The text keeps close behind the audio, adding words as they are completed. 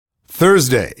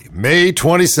Thursday, May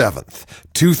 27th,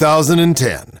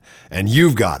 2010, and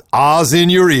you've got Oz in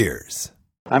your ears.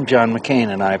 I'm John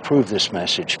McCain, and I approve this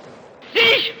message.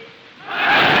 Cease!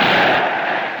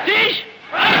 Cease!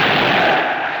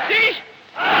 Cease!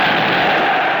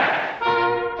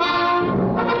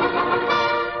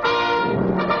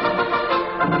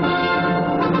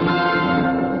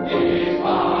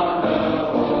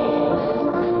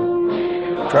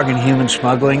 Drug and human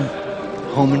smuggling,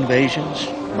 home invasions,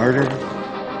 murder.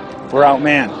 We're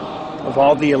outmanned. Of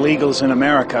all the illegals in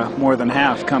America, more than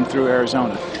half come through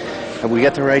Arizona. Have we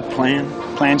got the right plan?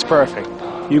 Plan's perfect.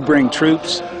 You bring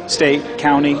troops, state,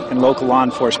 county, and local law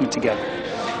enforcement together.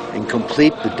 And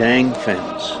complete the dang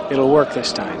fence. It'll work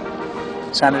this time.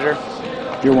 Senator,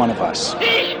 you're one of us.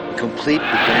 Complete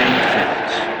the dang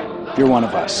fence. You're one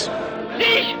of us.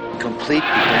 Complete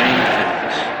the dang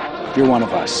fence. You're one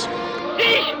of us.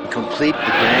 Complete the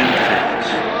dang fence.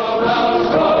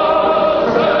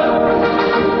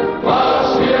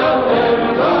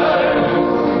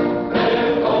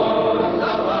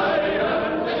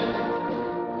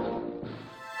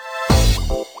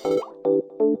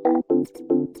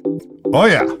 Oh,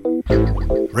 yeah.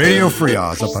 Radio Free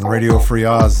Oz up on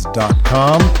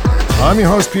radiofreeoz.com. I'm your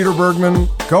host, Peter Bergman,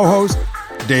 co-host,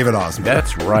 David Osmond.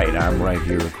 That's right. I'm right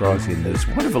here across in this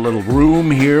wonderful little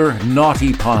room here,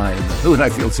 Naughty Pine. Ooh, and I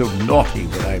feel so naughty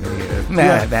that I'm here.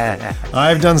 Yeah.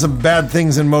 I've done some bad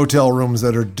things in motel rooms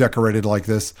that are decorated like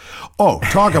this. Oh,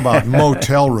 talk about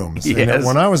motel rooms. Yes. You know,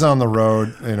 when I was on the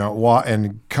road,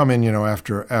 and come in,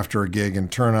 after a gig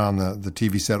and turn on the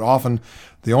TV set, often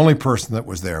the only person that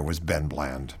was there was Ben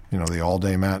Bland, the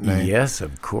all-day matinee. Yes,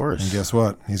 of course. And guess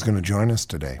what? He's going to join us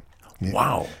today.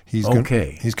 Wow. He's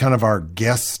okay. He's kind of our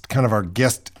guest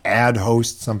ad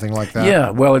host, something like that. Yeah,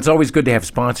 well, it's always good to have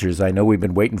sponsors. I know we've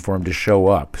been waiting for them to show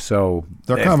up. So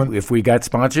they're coming. If we got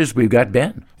sponsors, we've got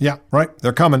Ben. Yeah, right.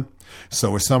 They're coming.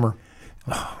 So is summer.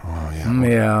 Oh, yeah.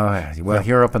 Yeah. Well,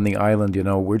 here up on the island,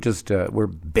 we're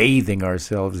bathing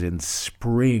ourselves in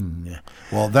spring.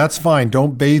 Well, that's fine.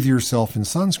 Don't bathe yourself in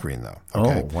sunscreen, though.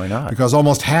 Okay? Oh, why not? Because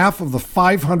almost half of the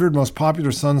 500 most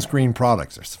popular sunscreen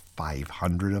products, there's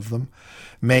 500 of them,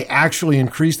 may actually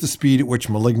increase the speed at which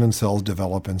malignant cells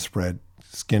develop and spread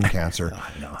skin cancer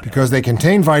because they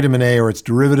contain vitamin A or its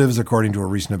derivatives, according to a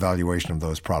recent evaluation of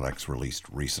those products released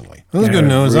recently. That's good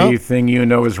news, huh? Everything you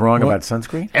know is wrong about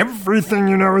sunscreen? Everything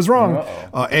you know is wrong.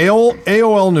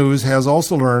 AOL News has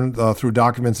also learned through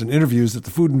documents and interviews that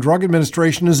the Food and Drug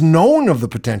Administration is known of the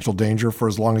potential danger for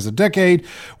as long as a decade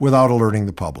without alerting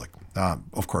the public.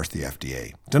 Of course, the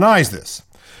FDA denies this.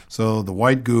 So the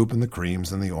white goop and the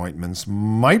creams and the ointments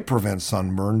might prevent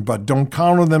sunburn, but don't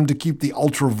count on them to keep the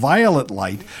ultraviolet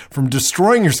light from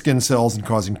destroying your skin cells and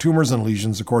causing tumors and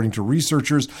lesions, according to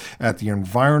researchers at the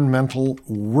Environmental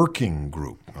Working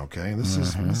Group. Okay, this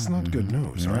is not good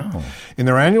news, right? No. In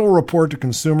their annual report to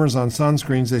consumers on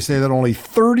sunscreens, they say that only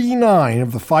 39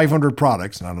 of the 500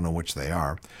 products, and I don't know which they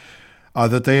are,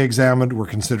 that they examined were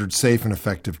considered safe and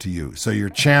effective to use. So your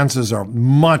chances are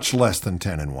much less than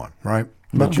 10 in 1, right?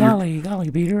 But golly,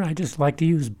 Peter, I just like to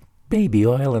use baby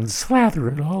oil and slather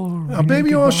it all over. Now,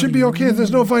 baby oil should be okay if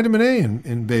there's no vitamin A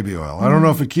in baby oil. I don't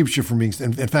know if it keeps you from being...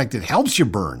 In fact, it helps you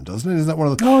burn, doesn't it? Isn't that one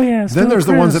of the... Oh, yeah. Then there's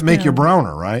the ones that make you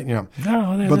browner, right? Yeah.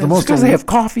 No, but it's because they have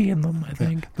coffee in them, I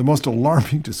think. The most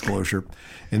alarming disclosure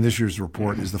in this year's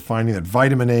report is the finding that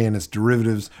vitamin A and its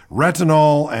derivatives,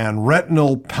 retinol and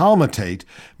retinol palmitate,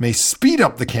 may speed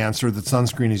up the cancer that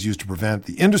sunscreen is used to prevent.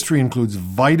 The industry includes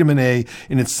vitamin A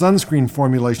in its sunscreen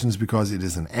formulations because it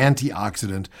is an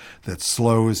antioxidant that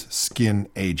slows skin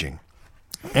aging.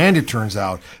 And it turns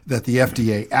out that the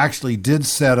FDA actually did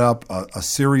set up a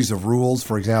series of rules.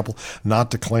 For example,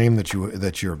 not to claim that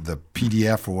the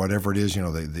PDF or whatever it is,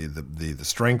 the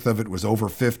strength of it was over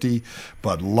 50,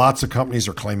 but lots of companies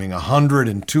are claiming 100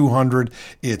 and 200.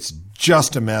 It's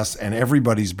just a mess, and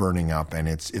everybody's burning up. And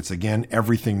it's again,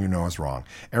 everything you know is wrong.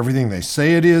 Everything they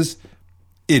say it is,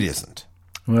 it isn't.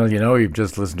 Well, you've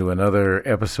just listened to another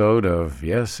episode of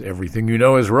Yes, Everything You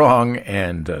Know Is Wrong,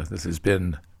 and this has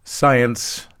been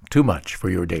Science Too Much for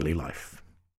Your Daily Life.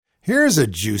 Here's a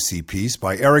juicy piece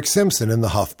by Eric Simpson in the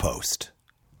HuffPost.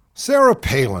 Sarah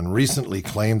Palin recently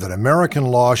claimed that American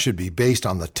law should be based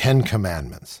on the 10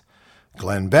 Commandments.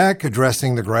 Glenn Beck,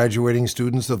 addressing the graduating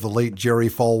students of the late Jerry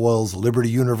Falwell's Liberty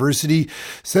University,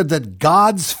 said that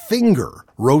God's finger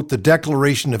wrote the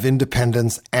Declaration of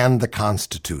Independence and the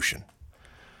Constitution.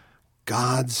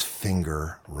 God's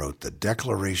finger wrote the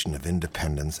Declaration of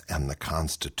Independence and the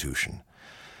Constitution.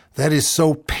 That is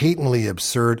so patently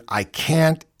absurd, I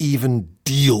can't even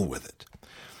deal with it.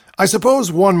 I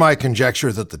suppose one might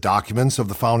conjecture that the documents of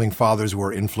the Founding Fathers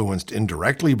were influenced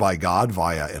indirectly by God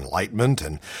via enlightenment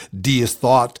and deist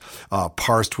thought,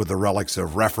 parsed with the relics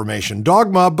of Reformation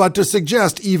dogma, but to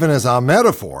suggest, even as a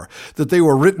metaphor, that they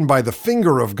were written by the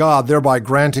finger of God, thereby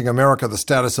granting America the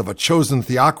status of a chosen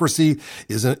theocracy,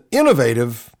 is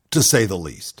innovative, to say the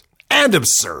least, and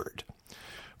absurd.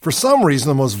 For some reason,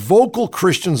 the most vocal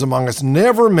Christians among us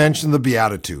never mention the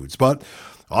Beatitudes, but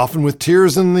often with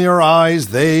tears in their eyes,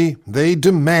 they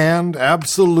demand,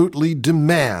 absolutely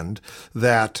demand,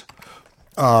 that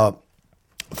the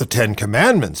Ten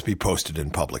Commandments be posted in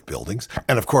public buildings.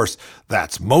 And of course,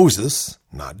 that's Moses,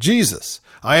 not Jesus.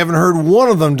 I haven't heard one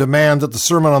of them demand that the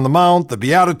Sermon on the Mount, the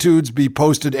Beatitudes, be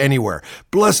posted anywhere.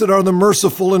 Blessed are the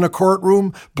merciful in a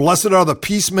courtroom. Blessed are the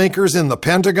peacemakers in the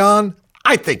Pentagon.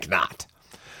 I think not.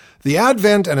 The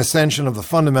advent and ascension of the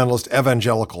fundamentalist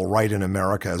evangelical right in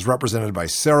America, as represented by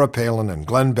Sarah Palin and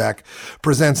Glenn Beck,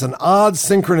 presents an odd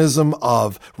synchronism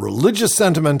of religious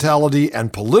sentimentality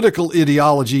and political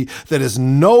ideology that is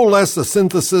no less a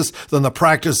synthesis than the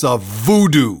practice of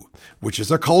voodoo, which is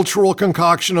a cultural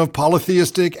concoction of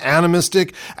polytheistic,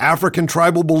 animistic, African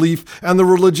tribal belief and the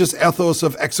religious ethos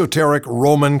of exoteric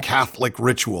Roman Catholic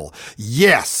ritual.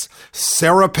 Yes,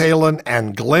 Sarah Palin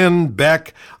and Glenn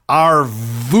Beck are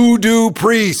voodoo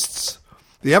priests.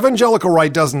 The evangelical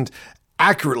right doesn't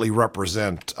accurately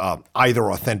represent either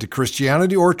authentic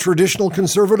Christianity or traditional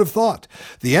conservative thought.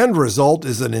 The end result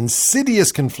is an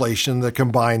insidious conflation that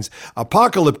combines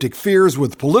apocalyptic fears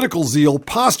with political zeal,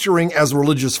 posturing as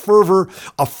religious fervor,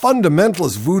 a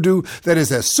fundamentalist voodoo that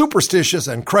is as superstitious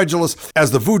and credulous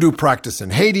as the voodoo practice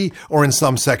in Haiti or in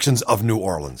some sections of New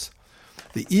Orleans.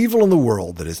 The evil in the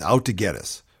world that is out to get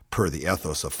us, per the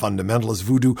ethos of fundamentalist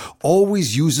voodoo,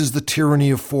 always uses the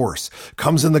tyranny of force,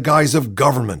 comes in the guise of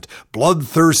government,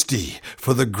 bloodthirsty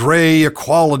for the gray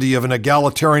equality of an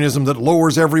egalitarianism that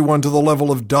lowers everyone to the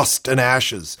level of dust and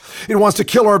ashes. It wants to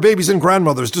kill our babies and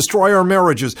grandmothers, destroy our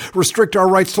marriages, restrict our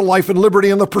rights to life and liberty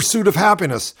and the pursuit of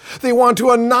happiness. They want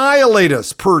to annihilate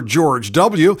us, per George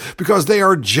W., because they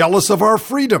are jealous of our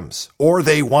freedoms, or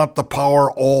they want the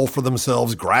power all for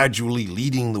themselves, gradually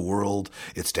leading the world,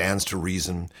 it stands to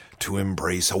reason, to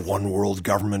embrace a one-world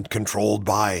government controlled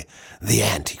by the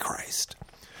Antichrist.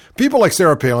 People like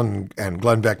Sarah Palin and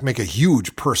Glenn Beck make a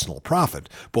huge personal profit,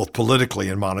 both politically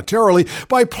and monetarily,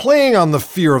 by playing on the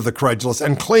fear of the credulous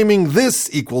and claiming this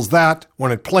equals that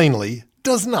when it plainly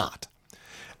does not.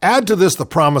 Add to this the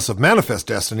promise of manifest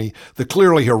destiny, the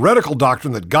clearly heretical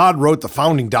doctrine that God wrote the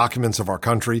founding documents of our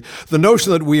country, the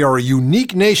notion that we are a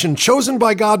unique nation chosen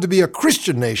by God to be a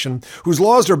Christian nation whose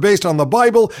laws are based on the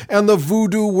Bible, and the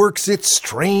voodoo works its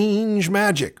strange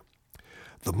magic.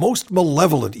 The most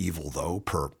malevolent evil, though,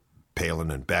 per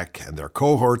Palin and Beck and their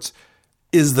cohorts,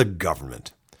 is the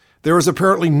government. There is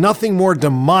apparently nothing more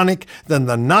demonic than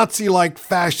the Nazi-like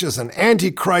fascist and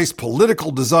antichrist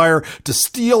political desire to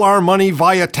steal our money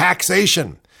via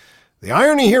taxation. The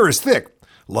irony here is thick.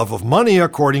 Love of money,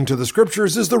 according to the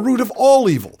scriptures, is the root of all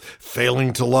evil.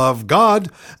 Failing to love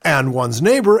God and one's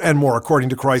neighbor, and more according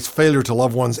to Christ, failure to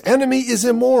love one's enemy, is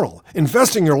immoral.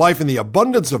 Investing your life in the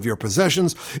abundance of your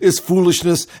possessions is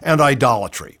foolishness and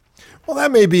idolatry. Well,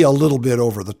 that may be a little bit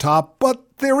over the top, but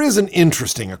there is an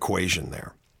interesting equation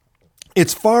there.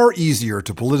 It's far easier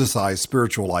to politicize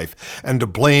spiritual life and to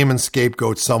blame and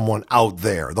scapegoat someone out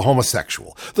there, the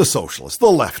homosexual, the socialist, the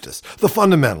leftist, the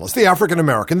fundamentalist, the African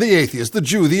American, the atheist, the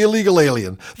Jew, the illegal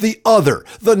alien, the other,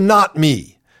 the not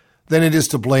me, than it is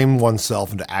to blame oneself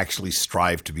and to actually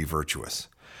strive to be virtuous.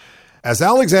 As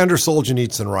Alexander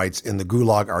Solzhenitsyn writes in the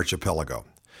Gulag Archipelago,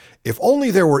 if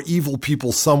only there were evil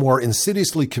people somewhere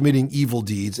insidiously committing evil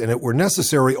deeds and it were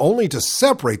necessary only to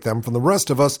separate them from the rest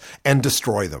of us and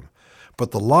destroy them.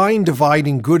 But the line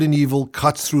dividing good and evil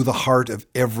cuts through the heart of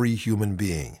every human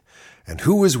being. And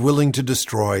who is willing to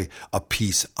destroy a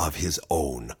piece of his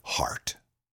own heart?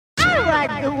 I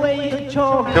like the way you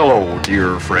talk. Hello,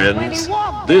 dear friends.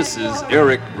 This is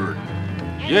Eric Burden.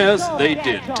 Yes, they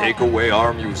did take away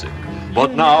our music,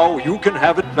 but now you can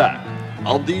have it back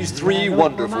on these 3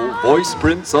 wonderful voice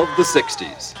prints of the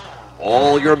 60s.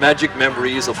 All your magic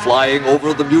memories of flying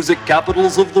over the music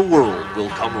capitals of the world will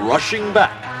come rushing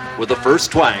back with the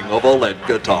first twang of a lead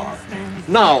guitar.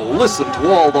 Now listen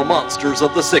to all the monsters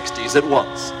of the 60s at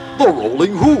once. The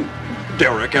Rolling Who,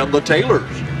 Derek and the Taylors,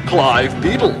 Clive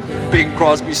Beadle, Bing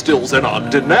Crosby, Stills and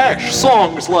Ogden Nash.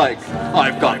 Songs like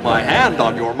I've Got My Hand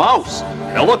on Your Mouse,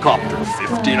 Helicopter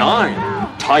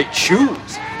 59, Tight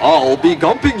Shoes, I'll Be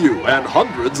Gumping You, and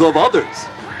hundreds of others.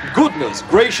 Goodness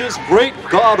gracious, great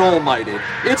God Almighty,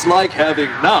 it's like having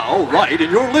Now right in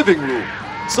your living room.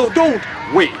 So don't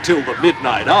wait till the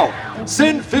midnight hour.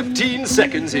 Send 15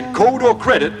 seconds in code or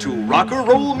credit to Rock and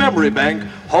Roll Memory Bank,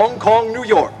 Hong Kong, New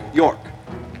York, York.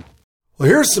 Well,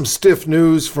 here's some stiff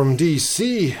news from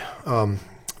D.C.,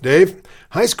 Dave.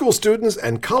 High school students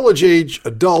and college-age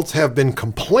adults have been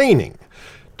complaining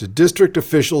to district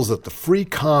officials that the free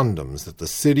condoms that the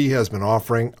city has been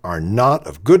offering are not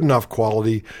of good enough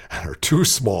quality and are too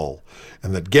small,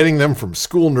 and that getting them from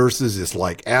school nurses is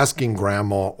like asking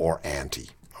grandma or auntie.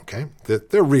 Okay?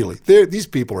 These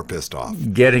people are pissed off.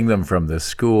 Getting them from the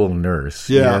school nurse.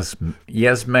 Yeah.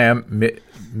 Yes, ma'am.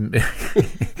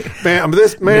 Ma'am,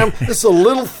 this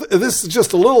is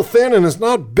just a little thin and it's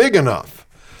not big enough.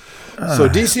 So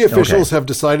D.C. officials have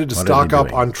decided to stock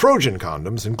up on Trojan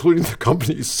condoms, including the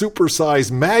company's supersized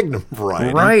Magnum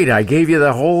variety. Right. I gave you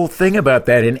the whole thing about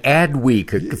that in Ad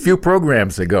Week a few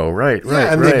programs ago. Right.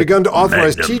 And they've begun to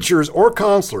authorize teachers or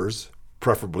counselors,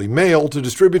 preferably male, to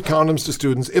distribute condoms to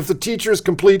students if the teachers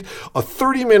complete a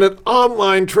 30-minute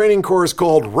online training course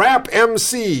called RAP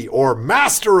MC, or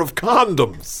Master of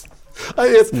Condoms.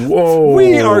 Whoa.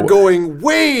 We are going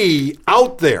way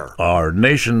out there. Our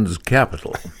nation's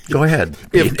capital. Go ahead.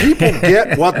 If people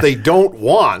get what they don't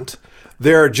want,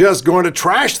 they're just going to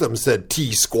trash them, said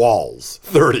T. Squalls,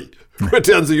 30, who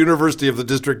attends the University of the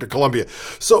District of Columbia.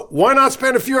 So why not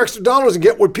spend a few extra dollars and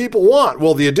get what people want?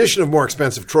 Well, the addition of more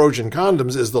expensive Trojan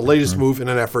condoms is the latest move in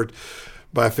an effort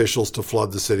by officials to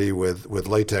flood the city with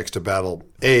latex to battle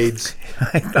AIDS.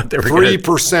 I thought they were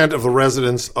 3% of the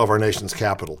residents of our nation's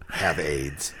capital have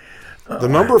AIDS. The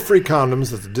number of free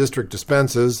condoms that the district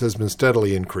dispenses has been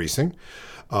steadily increasing.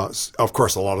 Of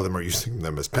course, a lot of them are using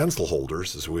them as pencil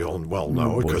holders, as we all well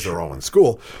know, because they're all in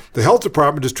school. The health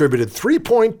department distributed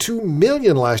 3.2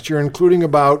 million last year, including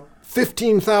about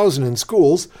 15,000 in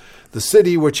schools. The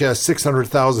city, which has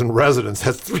 600,000 residents,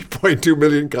 has 3.2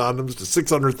 million condoms to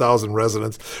 600,000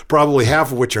 residents, probably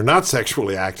half of which are not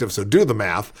sexually active, so do the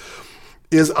math,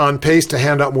 is on pace to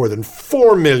hand out more than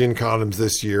 4 million condoms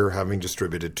this year, having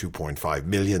distributed 2.5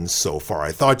 million so far.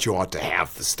 I thought you ought to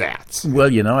have the stats. Well,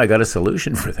 I got a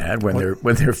solution for that.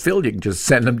 When they're filled, you can just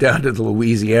send them down to the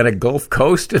Louisiana Gulf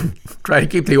Coast and try to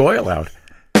keep the oil out.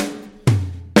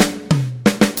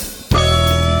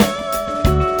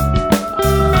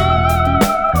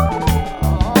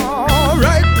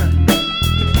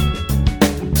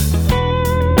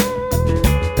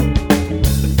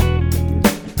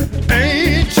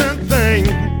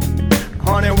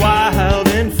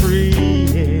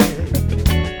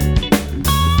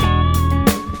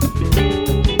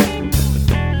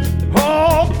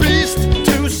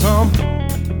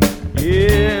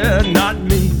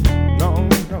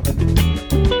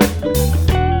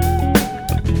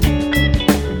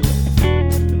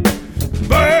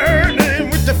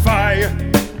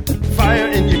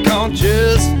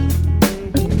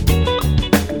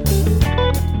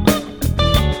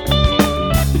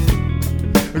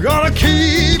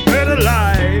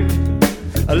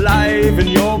 Alive in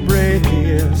your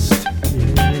breast.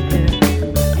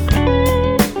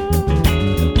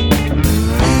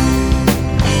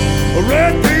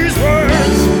 Read these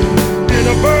words in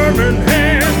a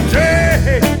Birmingham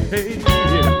jail.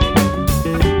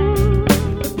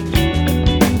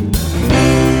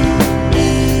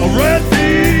 I read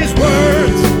these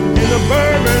words in a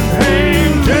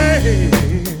Birmingham jail.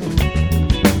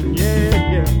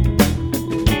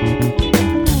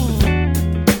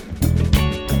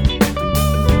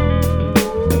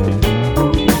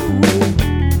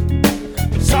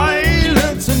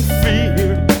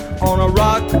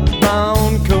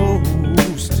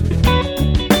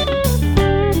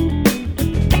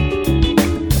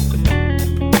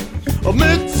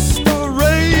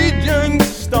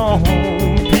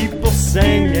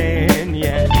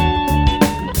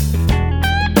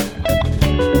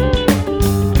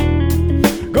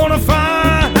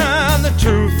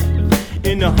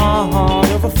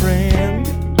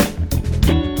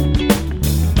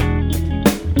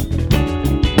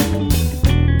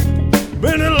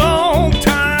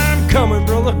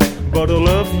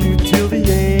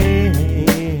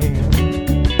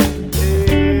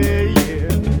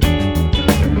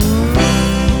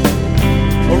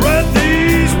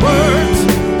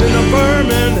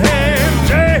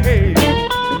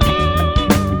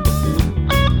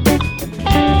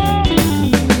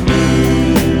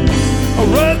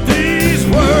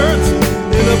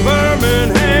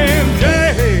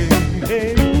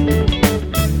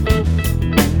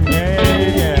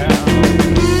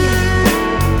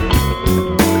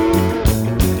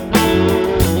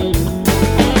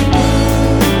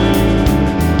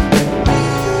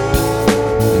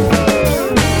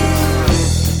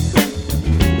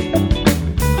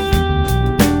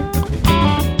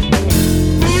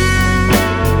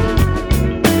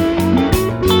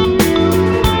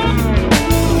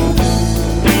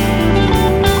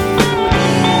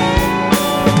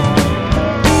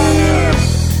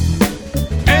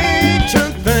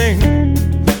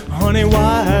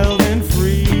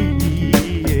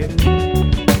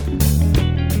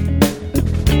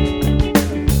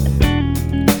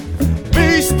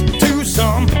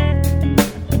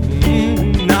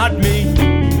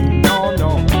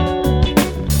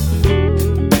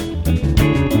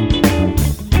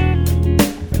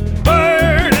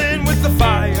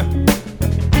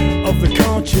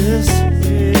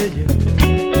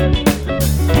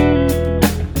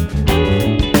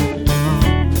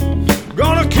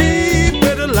 Gonna keep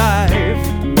it alive,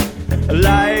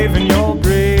 alive in your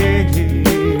grace.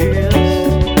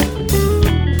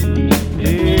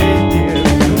 Yeah.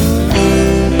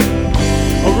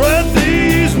 I read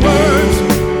these words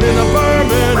in a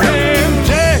Birmingham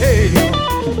jail.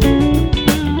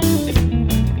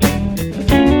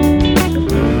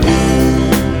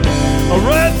 I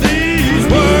read these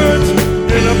words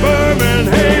in a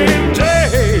Birmingham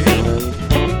jail.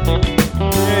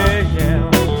 Yeah.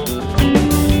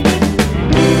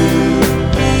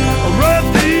 I read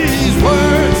these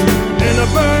words in a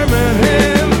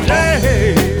Birmingham jail.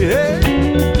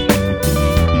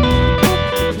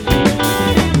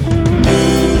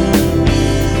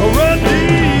 I read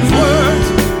these words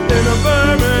in a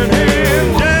Birmingham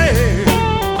jail.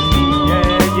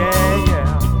 Yeah.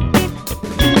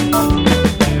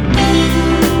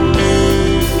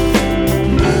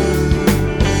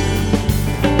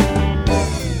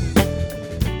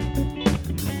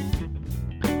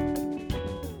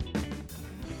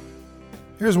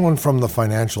 Here's one from the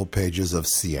financial pages of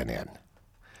CNN.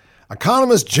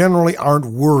 Economists generally aren't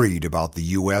worried about the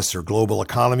U.S. or global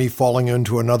economy falling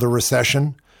into another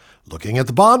recession. Looking at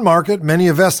the bond market, many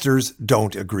investors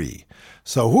don't agree.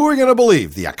 So who are we going to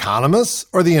believe, the economists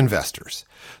or the investors?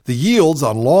 The yields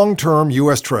on long-term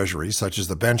U.S. Treasuries, such as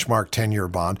the benchmark 10-year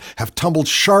bond, have tumbled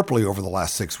sharply over the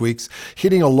last 6 weeks,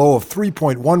 hitting a low of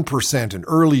 3.1% in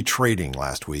early trading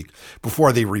last week,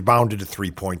 before they rebounded to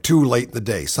 3.2% late in the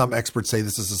day. Some experts say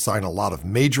this is a sign a lot of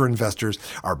major investors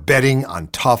are betting on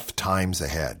tough times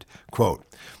ahead. Quote,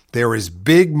 "There is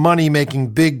big money making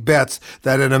big bets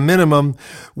that at a minimum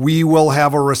we will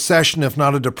have a recession, if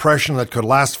not a depression, that could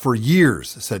last for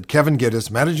years," said Kevin Gittes,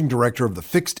 managing director of the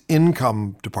fixed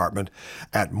income department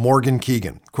at Morgan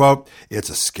Keegan. Quote, "It's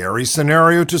a scary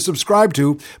scenario to subscribe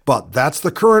to, but that's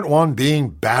the current one being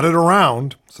batted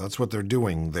around." So that's what they're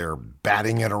doing. They're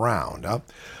batting it around. Huh?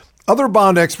 Other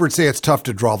bond experts say it's tough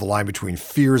to draw the line between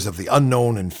fears of the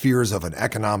unknown and fears of an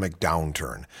economic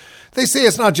downturn. They say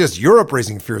it's not just Europe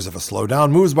raising fears of a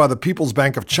slowdown. Moves by the People's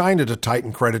Bank of China to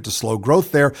tighten credit to slow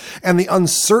growth there, and the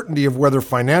uncertainty of whether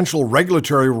financial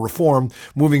regulatory reform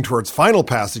moving towards final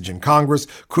passage in Congress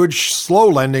could slow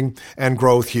lending and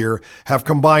growth here have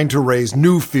combined to raise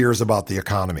new fears about the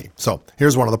economy. So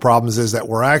here's one of the problems is that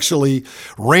we're actually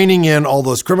reining in all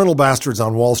those criminal bastards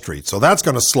on Wall Street. So that's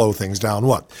going to slow things down.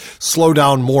 What? Slow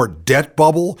down more debt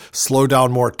bubble? Slow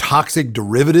down more toxic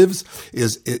derivatives?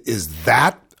 Is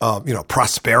that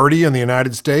prosperity in the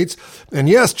United States? And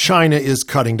yes, China is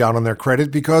cutting down on their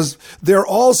credit because they're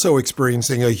also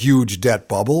experiencing a huge debt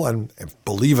bubble. And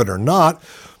believe it or not,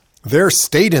 their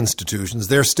state institutions,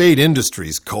 their state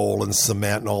industries, coal and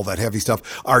cement and all that heavy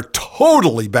stuff, are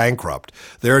totally bankrupt.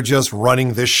 They're just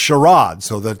running this charade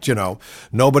so that,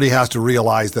 nobody has to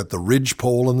realize that the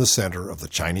ridgepole in the center of the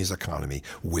Chinese economy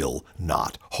will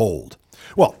not hold.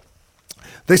 Well,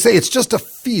 they say it's just a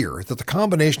fear that the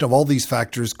combination of all these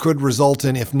factors could result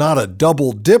in, if not a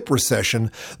double dip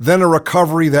recession, then a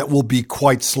recovery that will be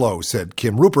quite slow, said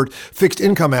Kim Rupert, fixed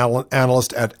income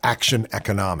analyst at Action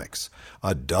Economics.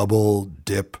 A double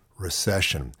dip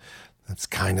recession. That's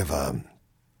kind of a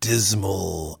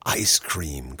dismal ice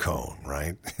cream cone,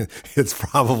 right? It's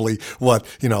probably what,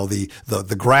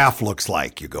 the graph looks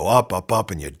like. You go up, up, up,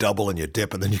 and you double and you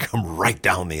dip, and then you come right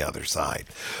down the other side.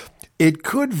 It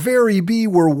could very be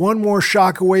we're one more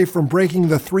shock away from breaking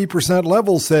the 3%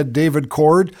 level, said David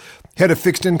Cord, head of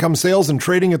fixed income sales and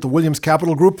trading at the Williams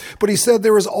Capital Group. But he said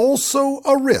there is also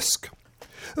a risk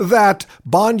that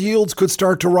bond yields could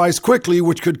start to rise quickly,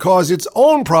 which could cause its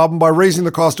own problem by raising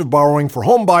the cost of borrowing for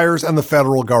home buyers and the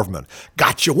federal government.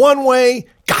 Gotcha one way,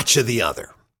 gotcha the other.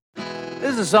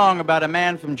 This is a song about a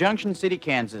man from Junction City,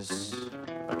 Kansas.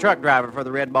 A truck driver for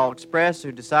the Red Ball Express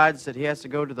who decides that he has to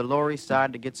go to the Lower East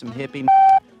Side to get some hippie.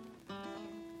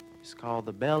 It's called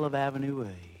The Belle of Avenue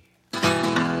A.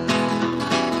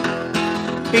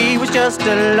 He was just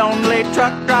a lonely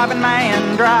truck driving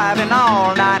man, driving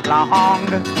all night long.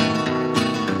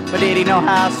 But did he know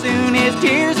how soon his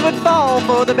tears would fall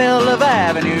for the Belle of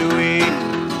Avenue A?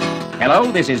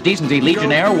 Hello, this is Decency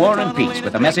Legionnaire War and Peace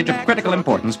with a message of critical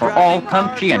importance for all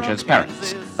conscientious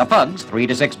parents. The Pugs, 3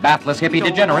 to 6 bathless hippie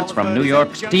degenerates from New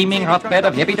York's teeming hotbed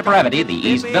of hippie depravity, the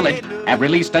East Village, have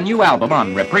released a new album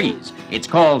on Reprise. It's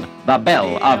called The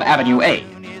Belle of Avenue A.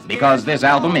 Because this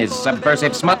album is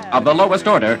subversive smut of the lowest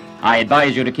order, I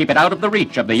advise you to keep it out of the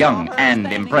reach of the young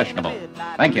and impressionable.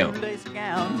 Thank you.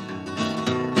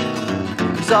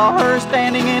 Saw her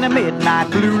standing in a midnight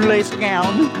blue lace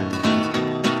gown.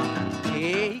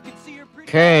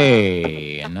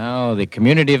 Okay, and now the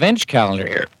community events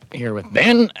calendar here with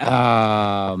Ben.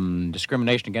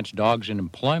 Discrimination against dogs in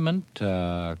employment,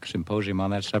 symposium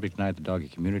on that subject tonight at the Doggy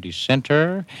Community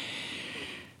Center.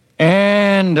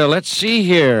 And let's see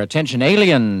here. Attention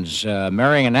aliens,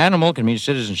 marrying an animal can mean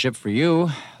citizenship for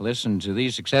you. Listen to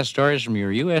these success stories from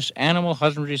your U.S. Animal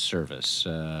Husbandry Service.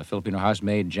 Filipino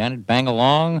housemaid Janet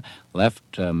Bangalong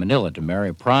left Manila to marry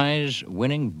a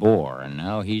prize-winning boar, and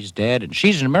now he's dead, and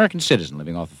she's an American citizen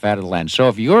living off the fat of the land. So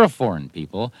if you're a foreign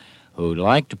people who'd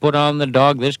like to put on the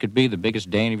dog, this could be the biggest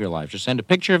day of your life. Just send a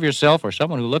picture of yourself or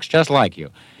someone who looks just like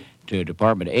you to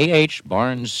Department A.H.,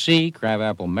 Barnes C.,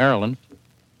 Crabapple, Maryland.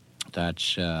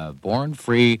 That's Born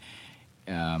Free,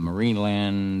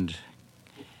 Marineland.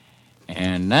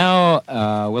 And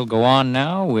now we'll go on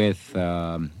now with...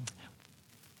 From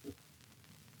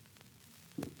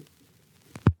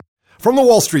the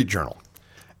Wall Street Journal.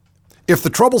 If the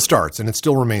trouble starts, and it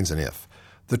still remains an if,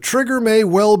 the trigger may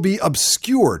well be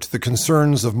obscure to the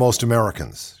concerns of most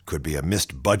Americans. Could be a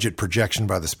missed budget projection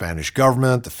by the Spanish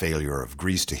government, the failure of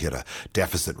Greece to hit a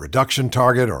deficit reduction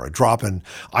target, or a drop in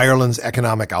Ireland's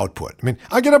economic output. I mean,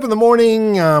 I get up in the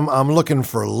morning, I'm looking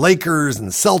for Lakers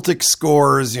and Celtics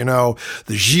scores, the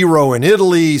Giro in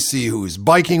Italy, see who's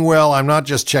biking well. I'm not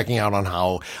just checking out on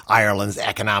how Ireland's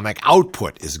economic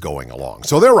output is going along.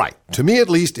 So they're right. To me, at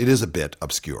least, it is a bit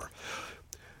obscure.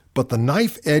 But the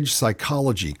knife-edge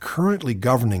psychology currently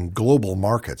governing global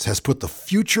markets has put the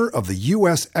future of the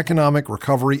U.S. economic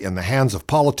recovery in the hands of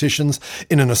politicians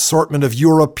in an assortment of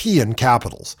European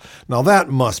capitals. Now that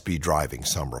must be driving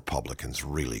some Republicans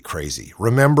really crazy.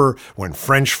 Remember when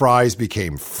French fries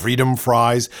became freedom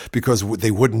fries because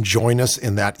they wouldn't join us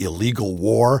in that illegal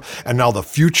war? And now the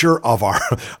future of our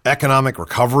economic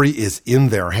recovery is in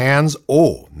their hands?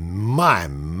 Oh, my.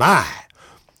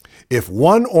 If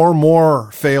one or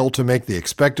more fail to make the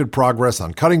expected progress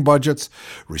on cutting budgets,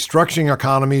 restructuring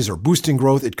economies, or boosting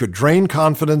growth, it could drain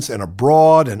confidence in a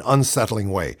broad and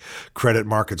unsettling way. Credit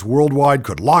markets worldwide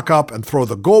could lock up and throw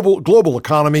the global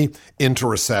economy into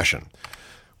recession,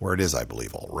 where it is, I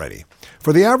believe, already.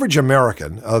 For the average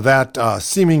American, that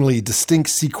seemingly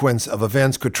distinct sequence of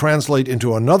events could translate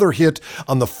into another hit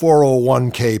on the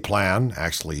 401k plan,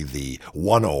 actually the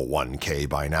 101k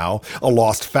by now, a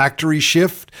lost factory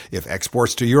shift if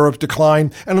exports to Europe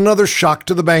decline, and another shock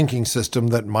to the banking system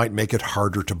that might make it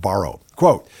harder to borrow.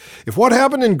 Quote, if what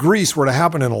happened in Greece were to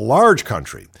happen in a large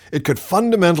country, it could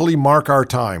fundamentally mark our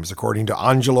times, according to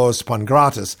Angelos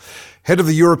Pangratis, head of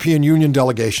the European Union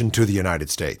delegation to the United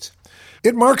States.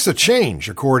 It marks a change,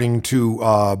 according to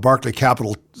Barclay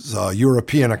Capital's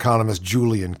European economist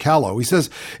Julian Callow. He says,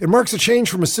 it marks a change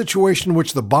from a situation in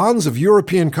which the bonds of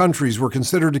European countries were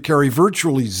considered to carry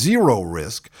virtually zero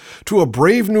risk to a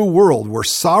brave new world where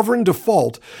sovereign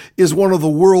default is one of the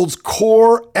world's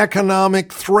core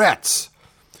economic threats.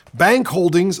 Bank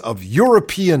holdings of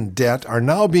European debt are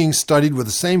now being studied with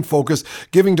the same focus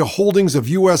given to holdings of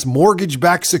U.S.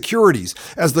 mortgage-backed securities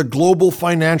as the global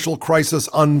financial crisis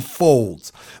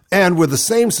unfolds, and with the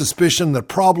same suspicion that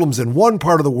problems in one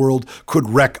part of the world could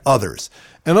wreck others.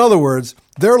 In other words,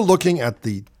 they're looking at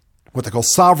what they call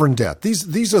sovereign debt.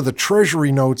 These are the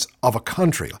treasury notes of a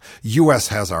country. U.S.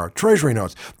 has our treasury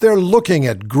notes. They're looking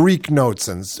at Greek notes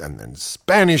and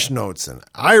Spanish notes and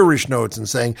Irish notes and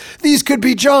saying, these could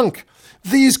be junk.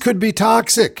 These could be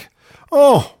toxic.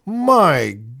 Oh,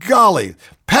 my golly.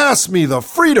 Pass me the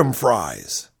freedom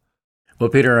fries. Well,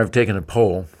 Peter, I've taken a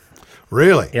poll.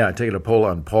 Really? Yeah, I've taken a poll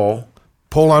on Paul.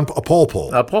 A poll.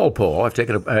 A poll.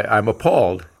 I'm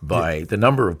appalled by the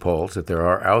number of polls that there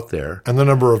are out there. And the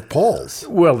number of polls.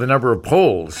 Well, the number of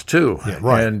polls, too. Yeah,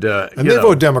 right. And they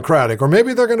vote Democratic, or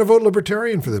maybe they're going to vote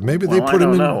Libertarian for this. Maybe they put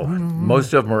them in. I don't know.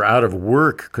 Most of them are out of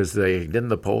work because didn't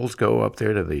the polls go up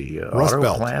there to the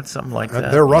auto plant, something like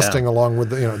that? They're rusting along with,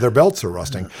 their belts are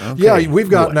rusting. Okay. Yeah, we've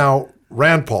got now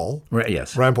Rand Paul.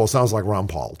 Yes. Rand Paul sounds like Ron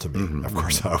Paul to me. Mm-hmm. Of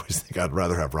course, I always think I'd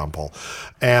rather have Ron Paul.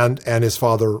 And his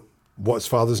father... His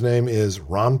father's name is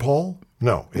Ron Paul?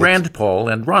 No. Rand Paul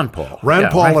and Ron Paul.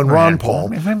 Rand Paul and Ron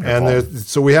Paul. And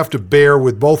so we have to bear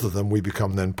with both of them. We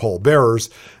become then Paul bearers.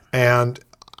 And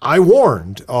I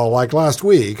warned, like last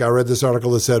week, I read this article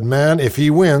that said, man, if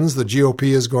he wins, the GOP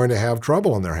is going to have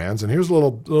trouble on their hands. And here's a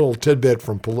little tidbit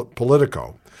from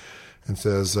Politico. It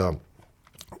says,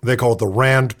 they call it the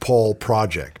Rand Paul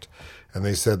Project. And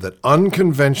they said that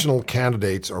unconventional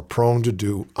candidates are prone to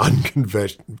do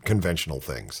unconventional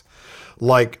things.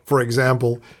 Like, for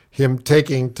example, him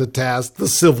taking to task the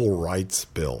Civil Rights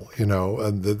Bill,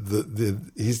 and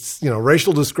he's,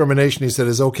 racial discrimination, he said,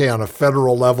 is okay on a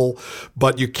federal level,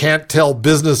 but you can't tell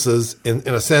businesses, in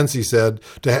a sense, he said,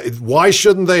 why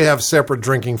shouldn't they have separate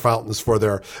drinking fountains for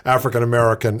their African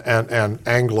American and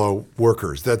Anglo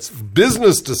workers? That's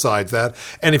business decides that,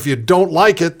 and if you don't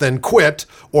like it, then quit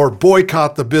or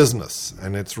boycott the business.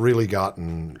 And it's really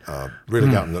gotten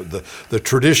the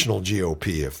traditional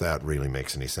GOP, if that really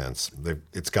makes any sense.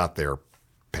 It's got their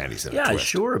panties in a twist. Yeah,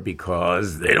 sure,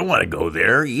 because they don't want to go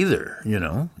there either.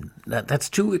 That's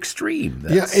too extreme.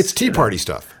 It's Tea Party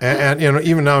stuff. And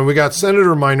even now we got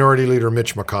Senator Minority Leader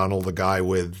Mitch McConnell, the guy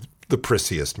with the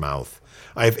prissiest mouth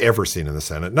I've ever seen in the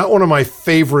Senate. Not one of my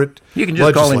favorite legislators. You can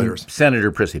just call him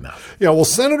Senator Prissymouth. Yeah, well,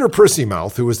 Senator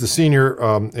Prissymouth, who was the senior,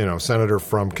 senator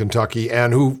from Kentucky,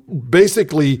 and who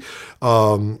basically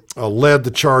led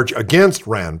the charge against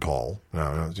Rand Paul.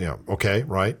 Okay,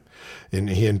 right. And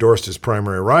he endorsed his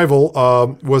primary rival,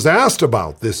 was asked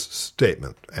about this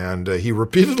statement, and he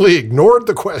repeatedly ignored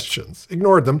the questions,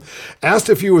 asked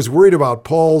if he was worried about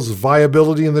Paul's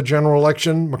viability in the general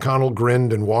election. McConnell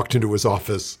grinned and walked into his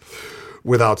office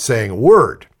without saying a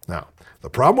word. Now, the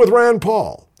problem with Rand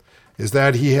Paul is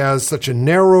that he has such a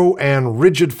narrow and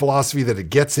rigid philosophy that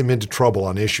it gets him into trouble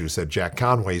on issues, said Jack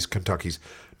Conway, Kentucky's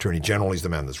Attorney General. He's the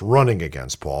man that's running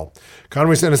against Paul.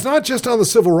 Conway said, it's not just on the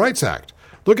Civil Rights Act.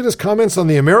 Look at his comments on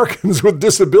the Americans with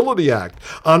Disability Act,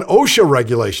 on OSHA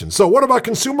regulations. So what about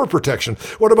consumer protection?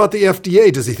 What about the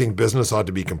FDA? Does he think business ought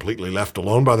to be completely left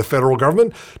alone by the federal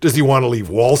government? Does he want to leave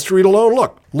Wall Street alone?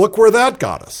 Look where that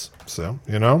got us. So,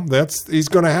 he's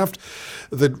going to have to,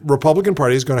 the Republican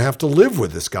Party is going to have to live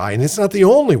with this guy, and it's not the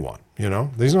only one,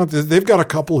 They've got a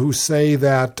couple who say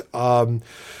that,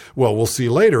 we'll see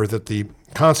later, that the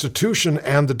Constitution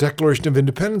and the Declaration of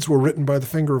Independence were written by the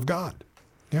finger of God.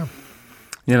 Yeah.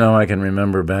 I can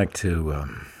remember back to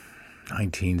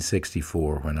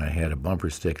 1964 when I had a bumper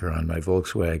sticker on my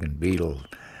Volkswagen Beetle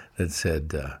that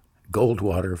said,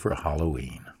 Goldwater for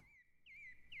Halloween.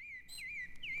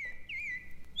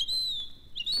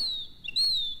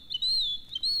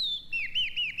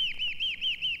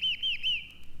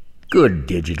 Good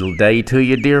digital day to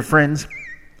you, dear friends.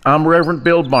 I'm Reverend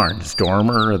Bill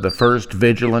Barnstormer of the First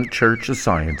Vigilant Church of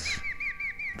Science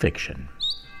Fiction.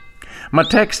 My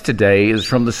text today is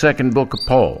from the second book of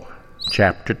Paul,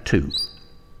 chapter 2.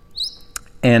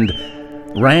 And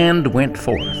Rand went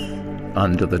forth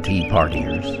unto the tea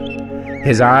partiers,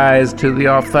 his eyes to the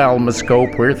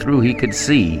ophthalmoscope, wherethrough he could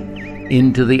see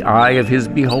into the eye of his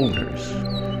beholders.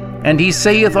 And he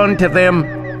saith unto them,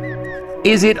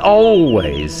 is it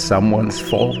always someone's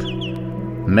fault?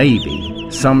 Maybe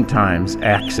sometimes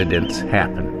accidents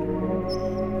happen.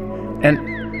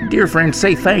 And dear friends,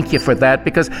 say thank you for that,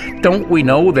 because don't we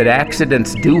know that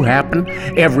accidents do happen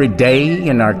every day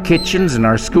in our kitchens, in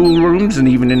our schoolrooms, and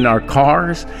even in our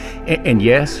cars? And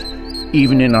yes,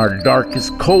 even in our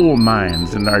darkest coal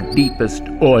mines and our deepest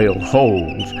oil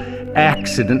holes,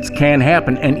 accidents can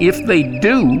happen. And if they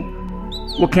do,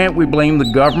 well, can't we blame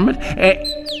the government?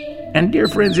 And dear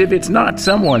friends, if it's not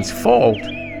someone's fault,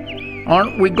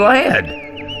 aren't we glad?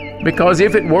 Because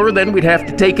if it were, then we'd have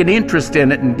to take an interest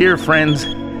in it. And dear friends,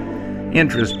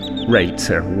 interest rates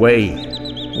are way,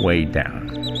 way down.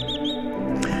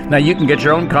 Now you can get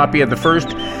your own copy of the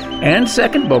first and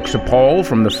second books of Paul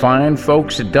from the fine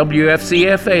folks at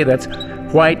WFCFA. That's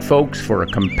White Folks for a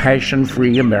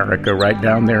Compassion-Free America, right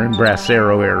down there in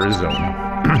Bracero, Arizona.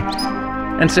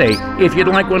 And say, if you'd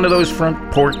like one of those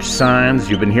front porch signs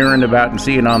you've been hearing about and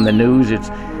seeing on the news, it's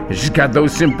just got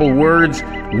those simple words,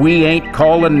 we ain't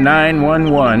calling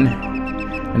 911.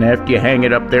 And after you hang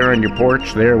it up there on your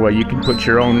porch there, well, you can put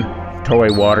your own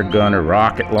toy water gun or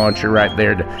rocket launcher right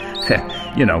there to,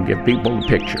 give people the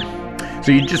picture.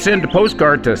 So you just send a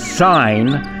postcard to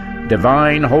Sign,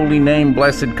 Divine Holy Name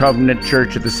Blessed Covenant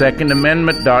Church of the Second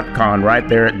Amendment.com, right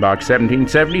there at Box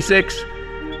 1776,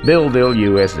 Billville,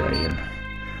 USA. And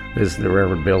this is the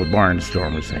Reverend Bill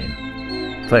Barnstormer saying,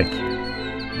 thank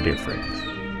you, dear friends.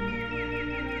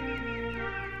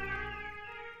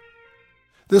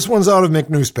 This one's out of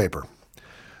McNewspaper.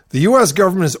 The U.S.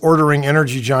 government is ordering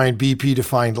energy giant BP to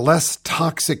find less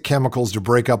toxic chemicals to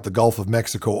break up the Gulf of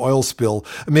Mexico oil spill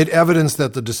amid evidence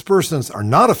that the dispersants are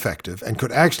not effective and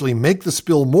could actually make the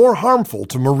spill more harmful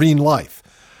to marine life.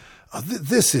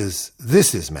 This is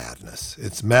madness.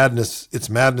 It's madness. It's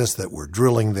madness that we're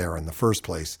drilling there in the first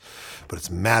place, but it's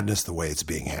madness the way it's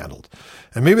being handled.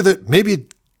 And maybe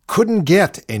it couldn't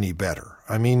get any better.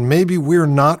 I mean, maybe we're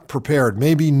not prepared.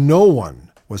 Maybe no one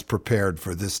was prepared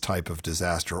for this type of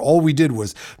disaster. All we did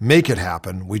was make it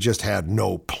happen. We just had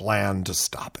no plan to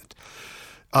stop it.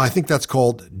 I think that's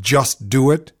called just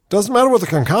do it. Doesn't matter what the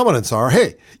concomitants are.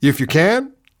 Hey, if you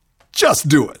can, just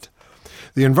do it.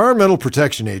 The Environmental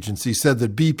Protection Agency said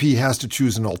that BP has to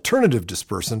choose an alternative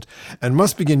dispersant and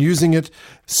must begin using it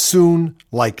soon,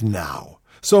 like now.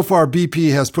 So far,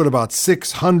 BP has put about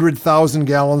 600,000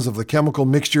 gallons of the chemical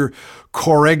mixture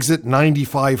Corexit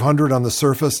 9500 on the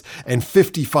surface and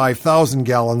 55,000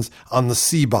 gallons on the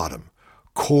sea bottom.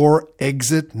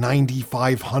 Corexit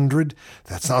 9500?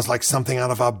 That sounds like something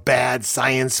out of a bad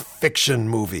science fiction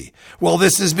movie. Well,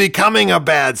 this is becoming a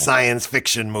bad science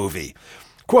fiction movie.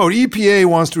 Quote, EPA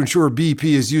wants to ensure BP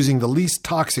is using the least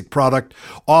toxic product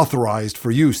authorized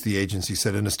for use, the agency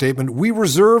said in a statement. We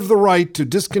reserve the right to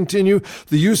discontinue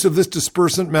the use of this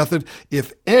dispersant method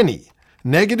if any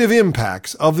negative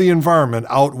impacts of the environment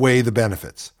outweigh the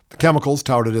benefits. The chemicals,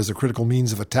 touted as a critical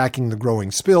means of attacking the growing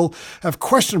spill, have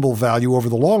questionable value over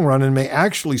the long run and may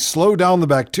actually slow down the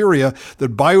bacteria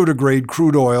that biodegrade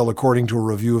crude oil, according to a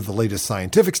review of the latest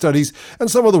scientific studies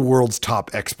and some of the world's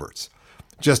top experts.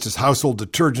 Just as household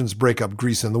detergents break up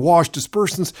grease in the wash,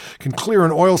 dispersants can clear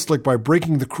an oil slick by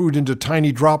breaking the crude into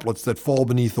tiny droplets that fall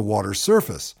beneath the water's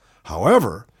surface.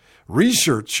 However,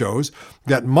 research shows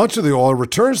that much of the oil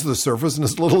returns to the surface in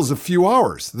as little as a few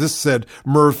hours. This said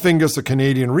Merv Fingus, a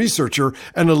Canadian researcher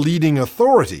and a leading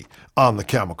authority on the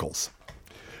chemicals.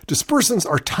 Dispersants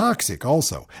are toxic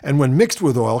also, and when mixed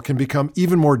with oil can become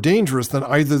even more dangerous than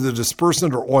either the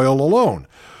dispersant or oil alone.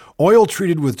 Oil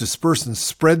treated with dispersants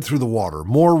spread through the water,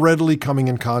 more readily coming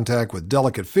in contact with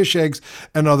delicate fish eggs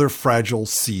and other fragile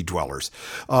sea dwellers.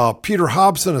 Peter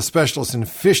Hobson, a specialist in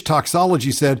fish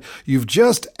toxicology, said, "You've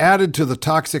just added to the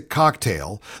toxic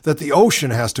cocktail that the ocean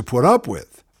has to put up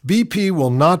with." BP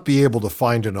will not be able to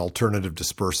find an alternative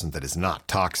dispersant that is not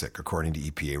toxic, according to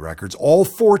EPA records. All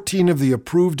 14 of the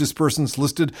approved dispersants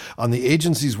listed on the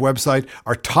agency's website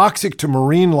are toxic to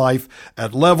marine life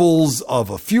at levels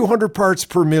of a few hundred parts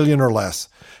per million or less.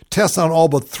 Tests on all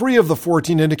but 3 of the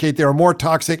 14 indicate they are more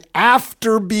toxic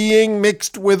after being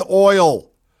mixed with oil.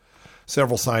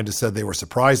 Several scientists said they were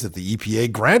surprised that the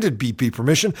EPA granted BP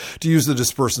permission to use the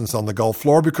dispersants on the Gulf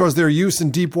floor because their use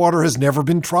in deep water has never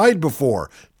been tried before.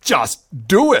 Just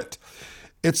do it.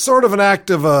 It's sort of an act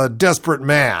of a desperate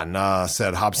man,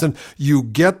 said Hobson. You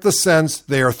get the sense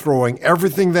they are throwing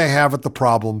everything they have at the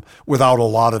problem without a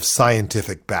lot of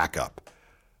scientific backup.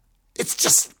 It's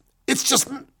just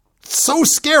so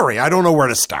scary. I don't know where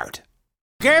to start.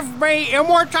 Give me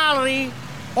immortality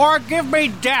or give me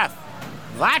death.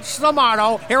 That's the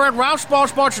motto here at Ralph's Ball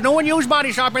Sports new and used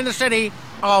body shop in the city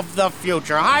of the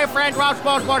future. Hi, friend, Ralph's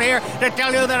Ball Sport here to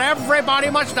tell you that everybody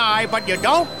must die, but you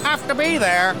don't have to be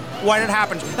there when it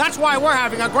happens. That's why we're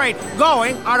having a great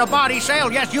going out of body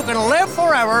sale. Yes, you can live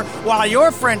forever while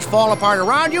your friends fall apart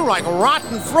around you like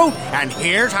rotten fruit, and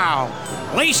here's how.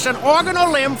 Lease an organ or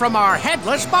limb from our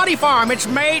headless body farm. It's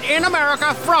made in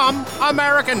America from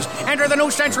Americans. Enter the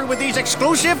new century with these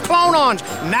exclusive clone-ons.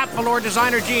 Nap velour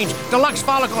designer jeans, deluxe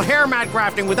follicle hair mat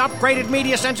grafting with upgraded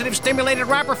media-sensitive stimulated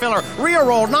wrapper filler, rear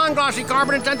roll, non-glossy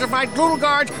carbon-intensified glue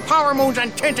guards, power moons,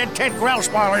 and tinted tint grill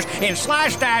spoilers in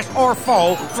slash dash or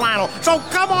faux flannel. So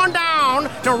come on down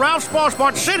to Ralph's Ball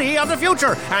Sport City of the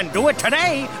Future and do it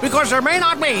today because there may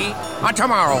not be a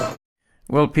tomorrow.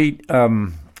 Well, Pete,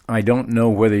 I don't know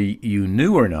whether you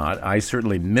knew or not. I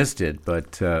certainly missed it,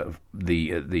 but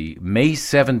the May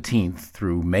 17th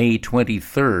through May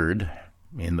 23rd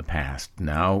in the past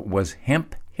now was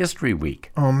Hemp History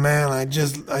Week. Oh man, I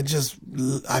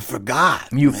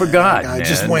forgot. You forgot. I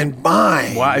just went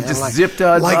by. Why? It just zipped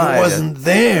on by. Like it wasn't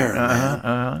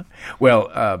there.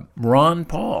 Well, Ron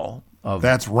Paul.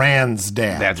 That's Rand's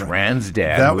dad. That's Rand's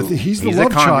dad. He's a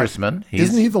congressman.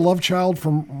 Isn't he the love child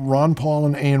from Ron Paul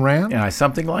and Ayn Rand? Yeah,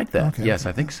 something like that. Okay. Yes,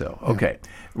 I think so. Okay.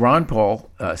 Ron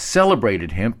Paul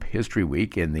celebrated Hemp History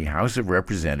Week in the House of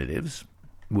Representatives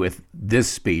with this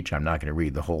speech. I'm not going to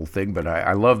read the whole thing, but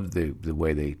I love the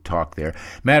way they talk there.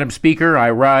 Madam Speaker,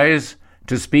 I rise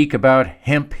to speak about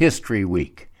Hemp History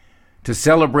Week, to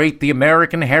celebrate the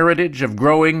American heritage of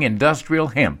growing industrial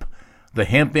hemp. The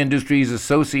Hemp Industries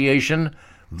Association,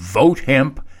 Vote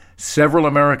Hemp, several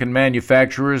American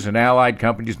manufacturers and allied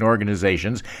companies and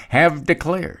organizations have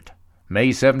declared May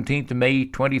 17th to May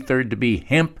 23rd to be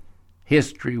Hemp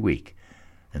History Week.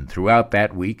 And throughout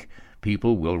that week,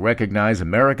 people will recognize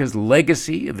America's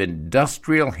legacy of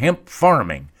industrial hemp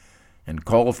farming and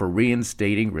call for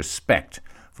reinstating respect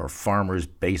for farmers'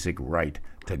 basic right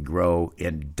to grow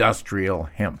industrial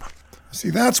hemp. See,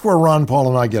 that's where Ron Paul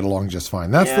and I get along just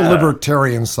fine. That's the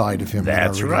libertarian side of him.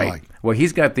 That's that I really right. like. Well,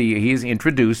 he's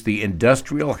introduced the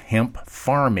Industrial Hemp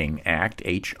Farming Act,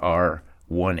 H.R.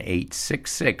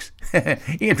 1866.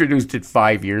 He introduced it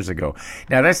 5 years ago.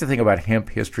 Now, that's the thing about Hemp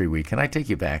History Week. Can I take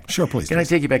you back? Sure, please. Can I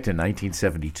take you back to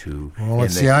 1972? Well,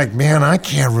 let's see. I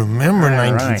can't remember.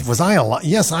 Right. Was I alive?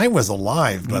 Yes, I was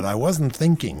alive, but I wasn't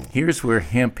thinking. Here's where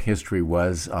hemp history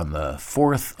was on the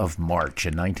 4th of March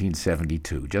in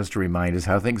 1972, just to remind us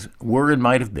how things were and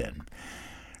might have been.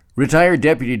 Retired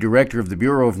Deputy Director of the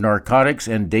Bureau of Narcotics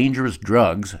and Dangerous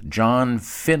Drugs, John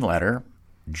Finletter,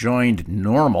 joined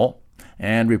NORML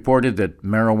and reported that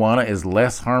marijuana is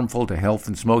less harmful to health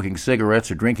than smoking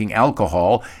cigarettes or drinking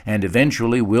alcohol and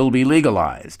eventually will be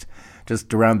legalized.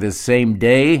 Just around this same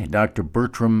day, Dr.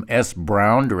 Bertram S.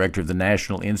 Brown, director of the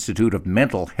National Institute of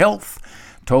Mental Health,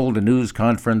 told a news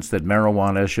conference that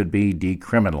marijuana should be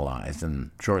decriminalized.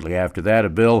 And shortly after that, a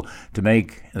bill to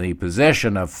make the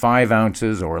possession of 5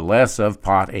 ounces or less of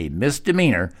pot a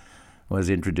misdemeanor was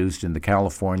introduced in the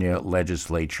California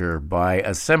legislature by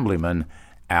Assemblyman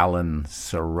Alan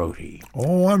Cerrotti.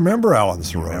 Oh, I remember Alan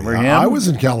Cerrotti. Remember him? I was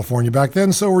in California back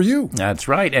then, so were you. That's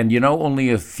right. And,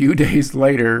 only a few days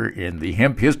later in the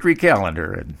hemp history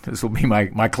calendar, and this will be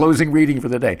my closing reading for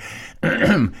the day,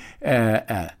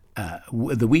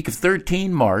 the week of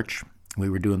 13 March, we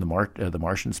were doing the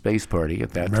Martian Space Party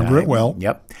at that time. Remember it well.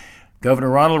 Yep. Governor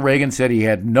Ronald Reagan said he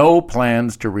had no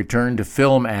plans to return to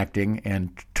film acting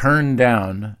and turned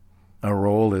down a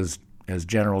role as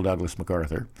General Douglas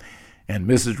MacArthur. And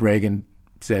Mrs. Reagan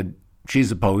said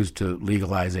she's opposed to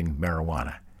legalizing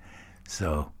marijuana.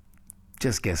 So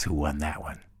just guess who won that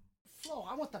one? Flo,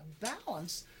 I want the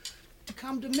balance to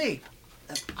come to me.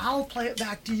 And I'll play it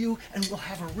back to you, and we'll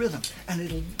have a rhythm, and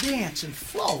it'll dance and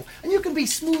flow. And you can be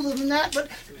smoother than that, but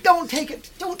don't take it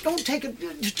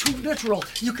too literal.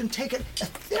 You can take it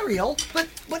ethereal, but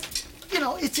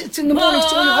it's in the morning,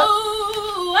 so you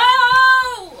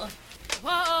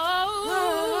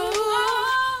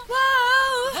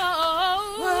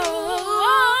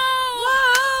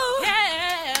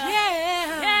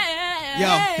Yo,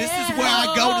 this is where I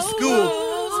go to school.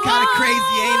 It's kind of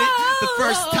crazy, ain't it? The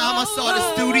first time I saw the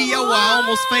studio, I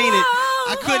almost fainted.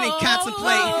 I couldn't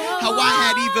contemplate how I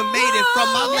had even made it from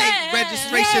my late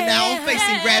registration. Now I'm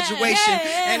facing graduation,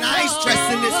 and I ain't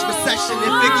stressing this recession.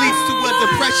 If it leads to a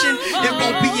depression, it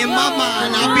won't be in my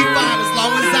mind. I'll be fine as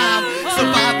long as I'm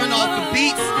surviving off the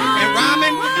beats and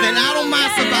rhyming. Then I don't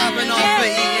mind surviving off of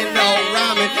eating no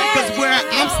ramen. Cause where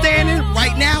I'm standing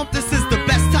right now, this is the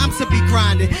best time to be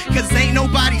grinding. Cause ain't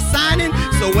nobody signing,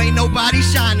 so ain't nobody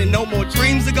shining. No more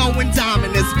dreams are going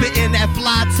diamond and spitting that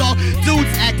fly talk. Dudes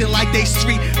acting like they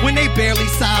street when they barely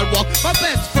sidewalk. My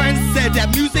best friend said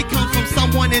that music comes from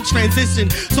someone in transition.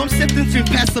 So I'm sifting through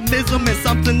pessimism and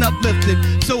something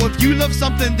uplifting. So if you love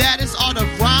something that is art of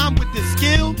rhyme with the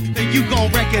skill, then you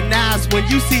gon' recognize when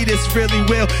you see this really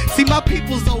will. See, my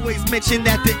people's always mention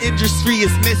that the industry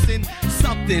is missing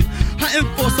something. Hunting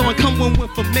for someone coming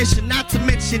with a mission, not to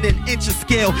mention an inch of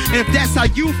scale. And if that's how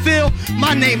you feel,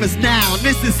 my name is Now.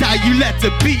 This is how you let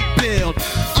the beat build.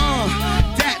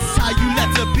 That's how you let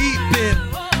the beat build.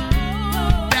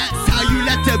 That's how you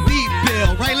let the beat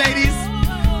build. Right, ladies?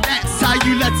 That's how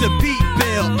you let the beat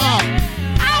build.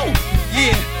 Ow!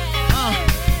 Yeah.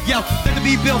 Yo, let the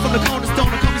beat build from the cornerstone.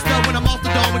 I call me stud when I'm off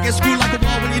the dome and get screwed like a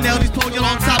wall. When you nail these poles, you're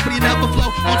on top, but you never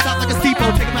flow. On top like a steeple,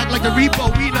 take it back like the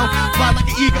repo. We know, fly like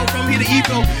an ego from here to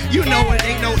ego. You know it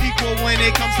ain't no equal when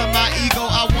it comes to my ego.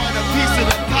 I want a piece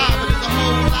of the pie, but there's a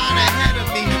whole line ahead of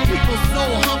me. People so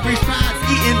hungry, finds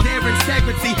eating their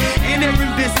integrity. And their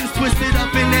ambitions twisted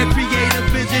up in their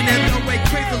creative vision. And though they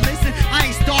crave to listen,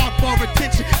 I ain't starved for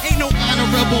attention. Ain't no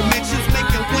honorable mentions,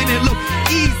 making winning look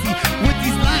easy. With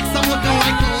these locks, I'm looking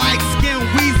like the light skin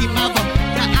Wheezy. Mother,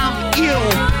 that I'm ill.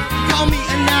 Call me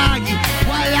Anagi.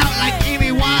 Wild out like Amy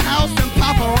Winehouse and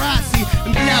paparazzi.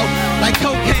 And blow like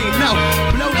cocaine, no.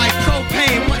 Blow like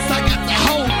propane. Once I got the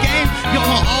whole game,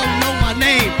 y'all all know my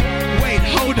name. Wait,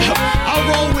 hold up. I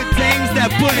roll with dames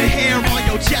that put hair on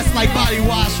your chest like body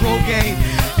wash Rogaine.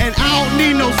 And I don't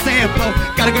need no sample.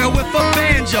 Got a girl with a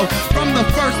banjo. From the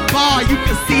first bar, you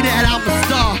can see that I'm a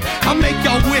star. I make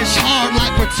y'all wish hard like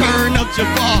Return of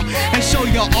Jafar. And show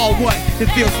y'all all what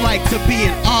it feels like to be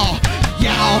in awe.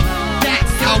 Y'all,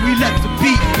 that's how we let the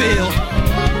beat build.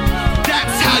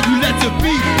 That's how you let the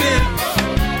beat build.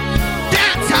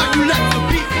 That's how you let the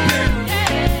beat build.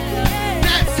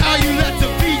 That's how you let the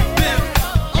beat build.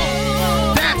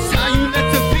 That's how you let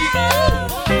the beat build.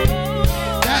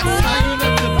 That's how you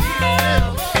let the beat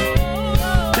build.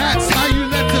 That's how you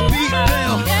let the beat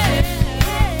build.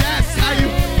 That's how you,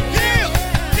 yeah.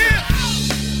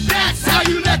 That's how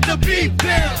you let the beat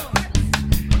build.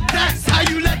 That's how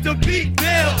you let the beat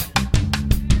build.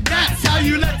 That's how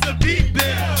you let the beat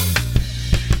build.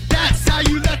 That's how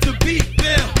you let the beat build.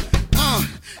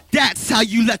 Now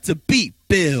you let the beat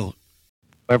build.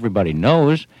 Everybody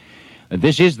knows that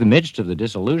this is the midst of the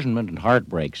disillusionment and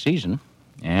heartbreak season,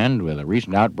 and with a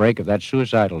recent outbreak of that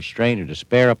suicidal strain of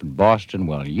despair up in Boston,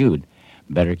 well, you'd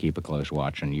better keep a close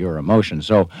watch on your emotions.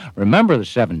 So remember the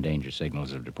 7 danger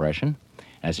signals of depression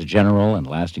as a general and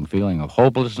lasting feeling of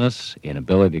hopelessness,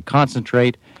 inability to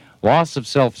concentrate, loss of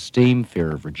self-esteem,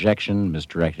 fear of rejection,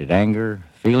 misdirected anger,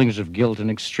 feelings of guilt, and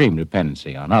extreme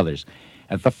dependency on others.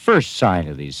 At the first sign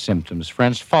of these symptoms,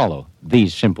 friends, follow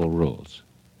these simple rules.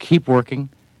 Keep working,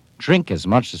 drink as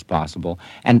much as possible,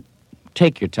 and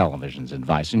take your television's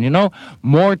advice. And you know,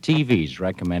 more TVs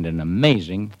recommend an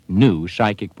amazing new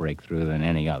psychic breakthrough than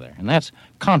any other, and that's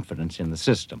confidence in the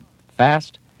system.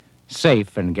 Fast,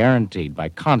 safe, and guaranteed by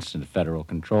constant federal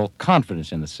control,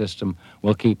 confidence in the system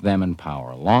will keep them in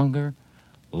power longer,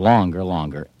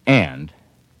 and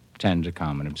tend to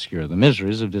calm and obscure the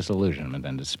miseries of disillusionment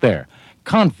and despair.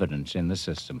 Confidence in the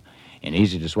system, in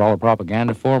easy-to-swallow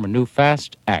propaganda form, a new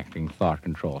fast-acting thought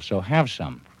control. So have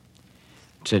some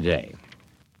today.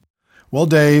 Well,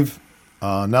 Dave,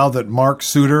 now that Mark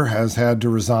Suter has had to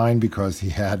resign because he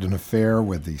had an affair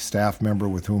with the staff member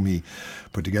with whom he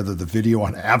put together the video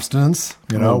on abstinence,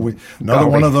 another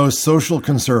one of those social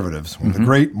conservatives, one of the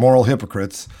great moral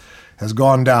hypocrites, has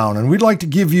gone down. And we'd like to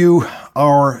give you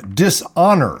our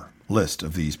dishonor list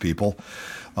of these people,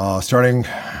 starting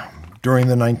during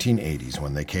the 1980s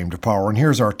when they came to power. And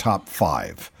here's our top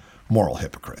 5 moral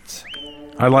hypocrites.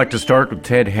 I'd like to start with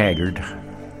Ted Haggard,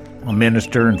 a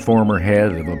minister and former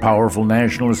head of a powerful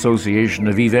National Association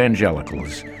of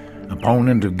Evangelicals,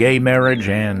 opponent of gay marriage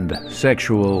and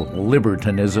sexual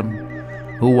libertinism,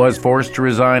 who was forced to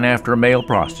resign after a male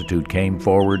prostitute came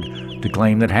forward to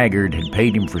claim that Haggard had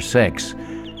paid him for sex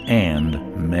and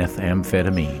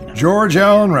methamphetamine. George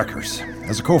Allen Reckers,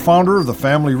 as a co-founder of the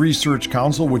Family Research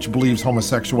Council, which believes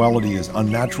homosexuality is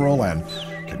unnatural and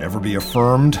can never be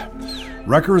affirmed,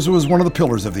 Reckers was one of the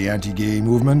pillars of the anti-gay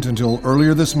movement until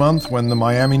earlier this month when the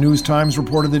Miami News-Times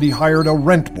reported that he hired a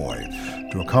rent boy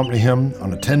to accompany him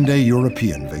on a 10-day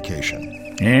European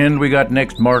vacation. And we got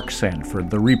next Mark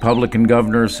Sanford, the Republican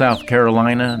governor of South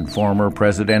Carolina and former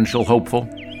presidential hopeful,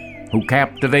 who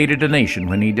captivated a nation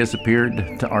when he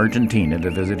disappeared to Argentina to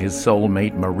visit his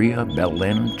soulmate Maria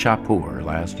Belén Chapur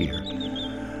last year.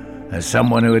 As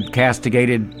someone who had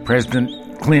castigated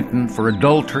President Clinton for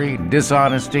adultery and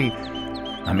dishonesty,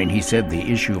 he said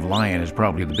the issue of lying is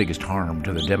probably the biggest harm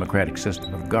to the democratic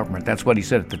system of government. That's what he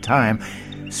said at the time.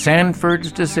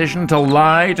 Sanford's decision to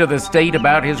lie to the state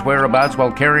about his whereabouts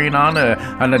while carrying on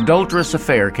an adulterous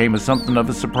affair came as something of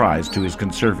a surprise to his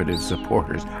conservative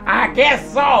supporters. I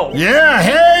guess so! Yeah,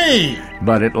 hey!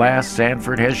 But at last,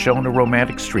 Sanford has shown a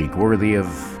romantic streak worthy of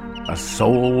a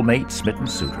soulmate-smitten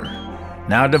suitor.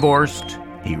 Now divorced,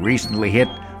 he recently hit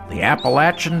the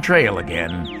Appalachian Trail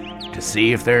again to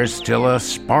see if there's still a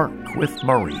spark with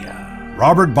Maria.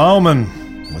 Robert Bauman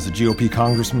was a GOP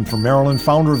congressman from Maryland,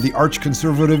 founder of the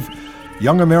arch-conservative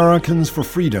Young Americans for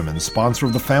Freedom and sponsor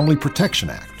of the Family Protection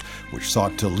Act, which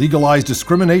sought to legalize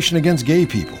discrimination against gay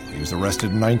people. He was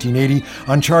arrested in 1980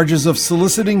 on charges of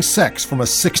soliciting sex from a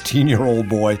 16-year-old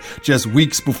boy just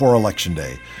weeks before Election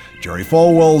Day. Jerry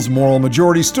Falwell's moral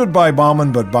majority stood by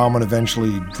Bauman, but Bauman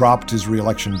eventually dropped his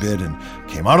re-election bid and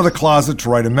came out of the closet to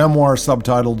write a memoir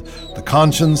subtitled The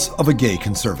Conscience of a Gay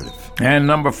Conservative. And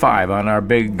number 5 on our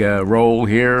big roll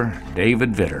here,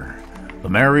 David Vitter, the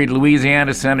married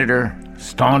Louisiana senator,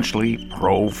 staunchly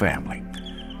pro-family.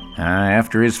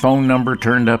 After his phone number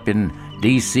turned up in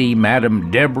D.C., Madam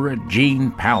Deborah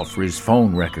Jean Palfrey's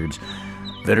phone records,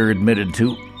 Vitter admitted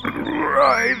to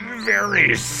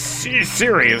very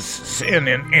serious sin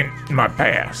in my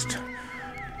past.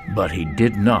 But he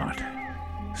did not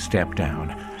step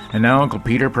down. And now, Uncle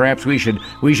Peter, perhaps we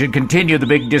should continue the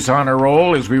big dishonor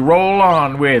roll as we roll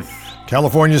on with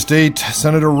California State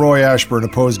Senator Roy Ashburn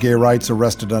opposed gay rights,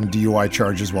 arrested on DUI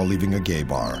charges while leaving a gay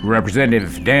bar.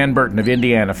 Representative Dan Burton of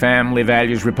Indiana, family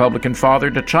values Republican,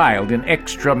 fathered a child in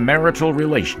extramarital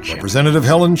relationship. Representative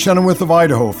Helen Chenoweth of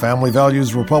Idaho, family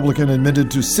values Republican,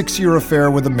 admitted to 6-year affair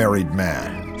with a married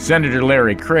man. Senator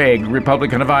Larry Craig,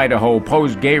 Republican of Idaho,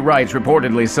 opposed gay rights,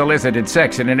 reportedly solicited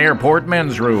sex in an airport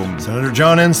men's room. Senator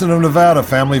John Ensign of Nevada,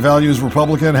 family values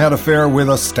Republican, had affair with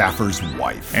a staffer's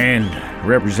wife. And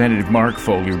Representative Mark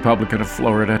Foley, Republican of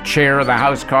Florida, chair of the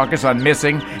House Caucus on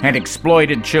Missing and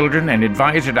Exploited Children and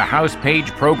advisor to House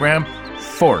Page program,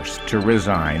 forced to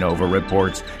resign over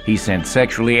reports he sent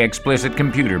sexually explicit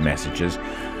computer messages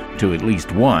to at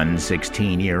least one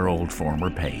 16-year-old former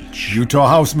page. Utah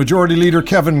House Majority Leader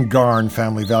Kevin Garn,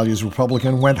 family values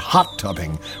Republican, went hot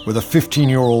tubbing with a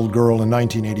 15-year-old girl in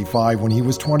 1985 when he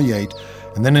was 28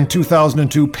 and then in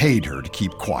 2002 paid her to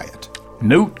keep quiet.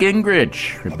 Newt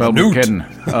Gingrich, Republican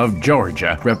of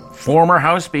Georgia, former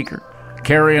House Speaker,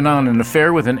 carrying on an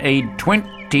affair with an aide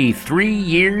 23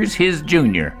 years his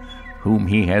junior, whom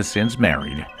he has since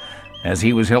married, as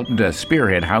he was helping to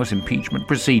spearhead House impeachment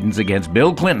proceedings against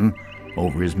Bill Clinton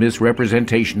over his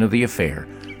misrepresentation of the affair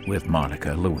with Monica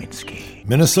Lewinsky.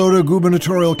 Minnesota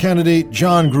gubernatorial candidate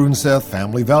John Grunseth,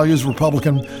 Family Values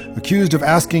Republican, accused of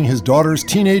asking his daughter's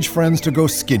teenage friends to go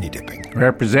skinny dipping.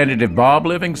 Representative Bob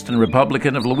Livingston,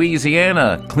 Republican of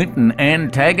Louisiana, Clinton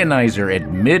antagonizer,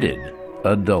 admitted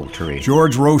adultery.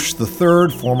 George Roche III,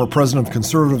 former president of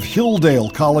conservative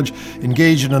Hilldale College,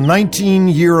 engaged in a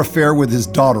 19-year affair with his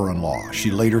daughter-in-law. She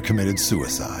later committed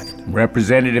suicide.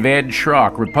 Representative Ed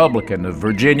Schrock, Republican of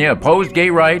Virginia, opposed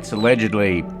gay rights,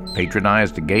 allegedly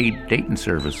patronized a gay dating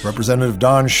service. Representative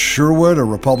Don Sherwood, a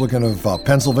Republican of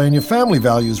Pennsylvania, Family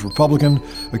Values Republican,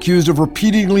 accused of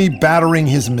repeatedly battering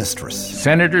his mistress.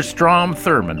 Senator Strom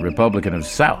Thurmond, Republican of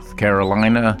South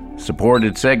Carolina,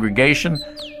 supported segregation,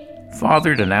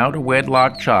 fathered an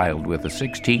out-of-wedlock child with a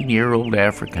 16-year-old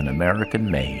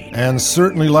African-American maid. And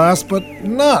certainly last, but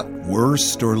not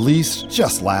worst or least,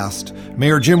 just last,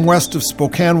 Mayor Jim West of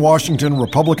Spokane, Washington,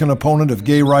 Republican opponent of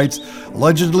gay rights,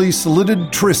 allegedly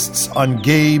solicited trysts on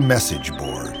gay message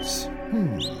boards.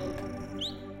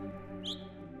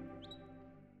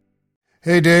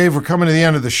 Hey, Dave, we're coming to the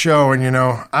end of the show, and,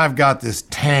 I've got this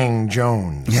Tang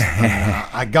Jones.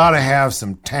 I gotta have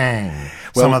some Tang.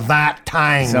 Some of that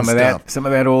Tang stuff. Some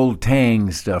of that old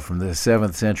Tang stuff from the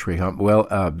 7th century.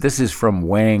 Well, this is from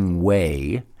Wang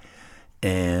Wei,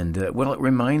 and, it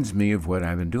reminds me of what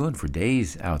I've been doing for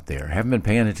days out there. I haven't been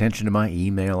paying attention to my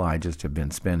email. I just have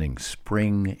been spending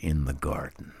spring in the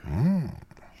garden.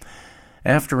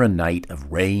 After a night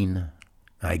of rain,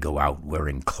 I go out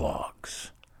wearing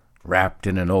clogs, wrapped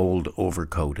in an old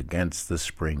overcoat against the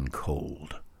spring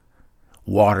cold.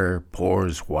 Water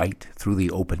pours white through the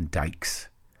open dikes.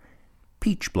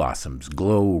 Peach blossoms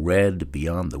glow red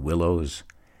beyond the willows.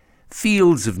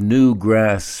 Fields of new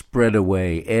grass spread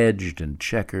away, edged and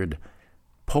checkered.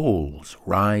 Poles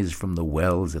rise from the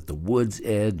wells at the wood's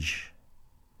edge.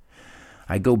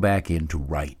 I go back in to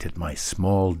write at my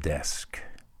small desk.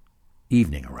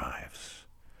 Evening arrives.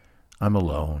 I'm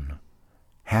alone,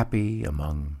 happy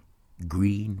among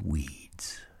green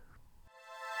weeds.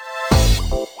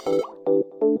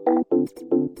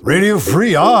 Radio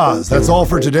Free Oz. That's all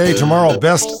for today. Tomorrow,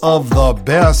 best of the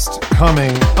best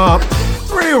coming up.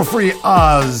 Radio Free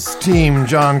Oz team.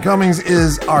 John Cummings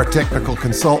is our technical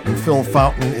consultant. Phil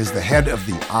Fountain is the head of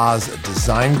the Oz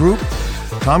Design Group.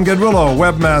 Tom Gedwillow,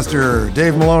 webmaster.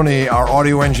 Dave Maloney, our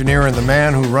audio engineer and the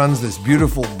man who runs this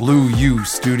beautiful Blue U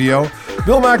studio.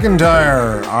 Bill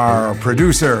McIntyre, our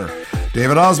producer.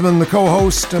 David Osmond, the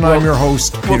co-host, and I'm your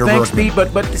host, Peter thanks, Berkman.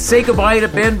 Pete, but say goodbye to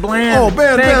Ben Bland. Oh,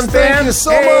 Ben, thanks, thank you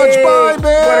so much. Bye,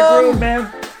 Ben. What a groove,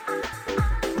 man.